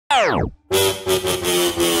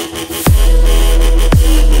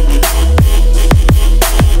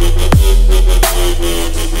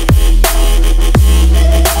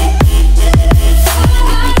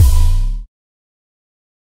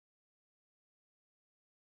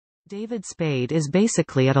David Spade is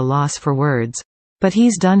basically at a loss for words. But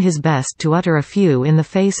he's done his best to utter a few in the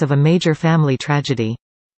face of a major family tragedy.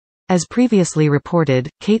 As previously reported,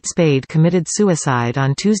 Kate Spade committed suicide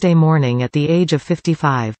on Tuesday morning at the age of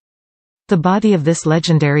 55. The body of this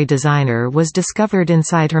legendary designer was discovered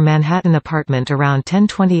inside her Manhattan apartment around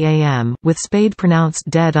 10:20 a.m., with Spade pronounced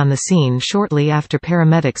dead on the scene shortly after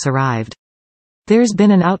paramedics arrived. There's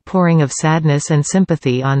been an outpouring of sadness and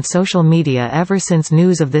sympathy on social media ever since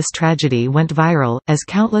news of this tragedy went viral, as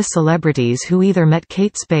countless celebrities who either met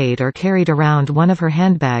Kate Spade or carried around one of her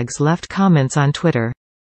handbags left comments on Twitter.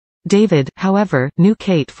 David, however, knew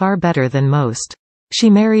Kate far better than most. She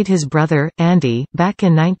married his brother, Andy, back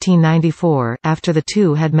in 1994, after the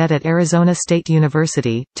two had met at Arizona State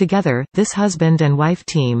University. Together, this husband and wife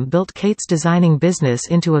team built Kate's designing business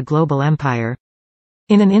into a global empire.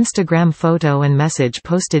 In an Instagram photo and message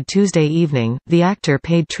posted Tuesday evening, the actor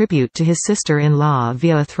paid tribute to his sister-in-law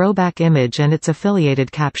via a throwback image and its affiliated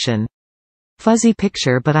caption. "Fuzzy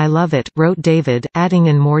picture but I love it," wrote David, adding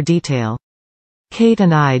in more detail. "Kate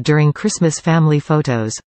and I during Christmas family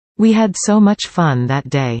photos. We had so much fun that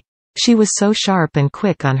day. She was so sharp and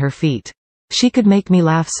quick on her feet. She could make me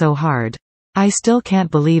laugh so hard. I still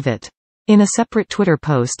can't believe it." In a separate Twitter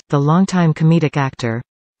post, the longtime comedic actor.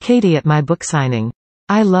 "Katie at my book signing.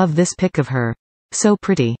 I love this pic of her. So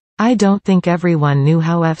pretty. I don't think everyone knew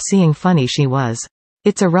how f***ing funny she was.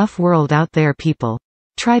 It's a rough world out there, people.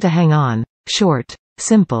 Try to hang on. Short.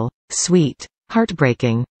 Simple. Sweet.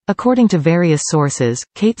 Heartbreaking." According to various sources,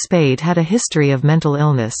 Kate Spade had a history of mental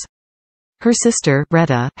illness. Her sister,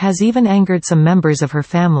 Retta, has even angered some members of her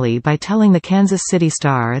family by telling the Kansas City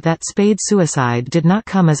Star that Spade's suicide did not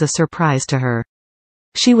come as a surprise to her.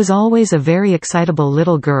 "She was always a very excitable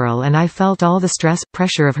little girl and I felt all the stress,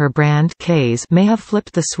 pressure of her brand K's may have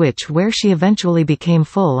flipped the switch where she eventually became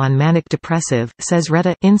full-on manic depressive," says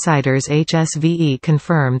Retta. Insiders HSVE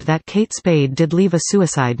confirmed that Kate Spade did leave a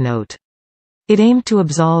suicide note. It aimed to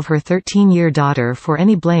absolve her 13-year daughter for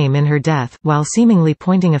any blame in her death, while seemingly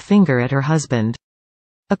pointing a finger at her husband.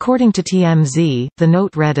 According to TMZ, the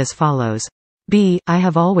note read as follows. "B, I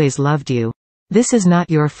have always loved you. This is not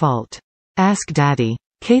your fault. Ask Daddy."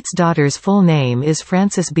 Kate's daughter's full name is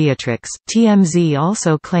Frances Beatrix. TMZ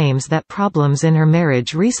also claims that problems in her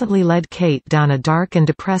marriage recently led Kate down a dark and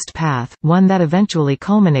depressed path, one that eventually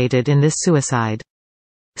culminated in this suicide.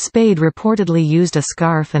 Spade reportedly used a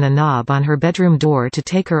scarf and a knob on her bedroom door to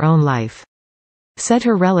take her own life. Said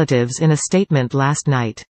her relatives in a statement last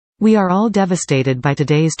night. "We are all devastated by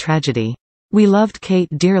today's tragedy. We loved Kate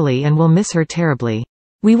dearly and will miss her terribly.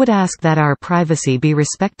 We would ask that our privacy be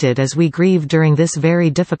respected as we grieve during this very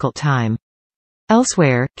difficult time."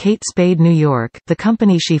 Elsewhere, Kate Spade New York, the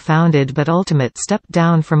company she founded but ultimately stepped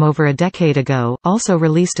down from over a decade ago, also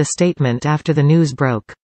released a statement after the news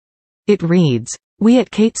broke. It reads, "We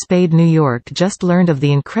at Kate Spade New York just learned of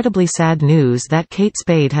the incredibly sad news that Kate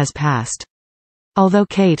Spade has passed. Although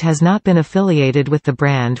Kate has not been affiliated with the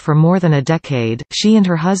brand for more than a decade, she and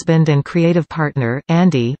her husband and creative partner,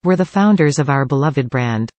 Andy, were the founders of our beloved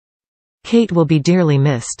brand. Kate will be dearly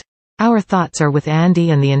missed. Our thoughts are with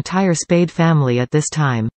Andy and the entire Spade family at this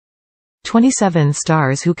time." 27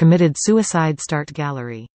 stars who committed suicide start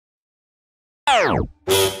gallery.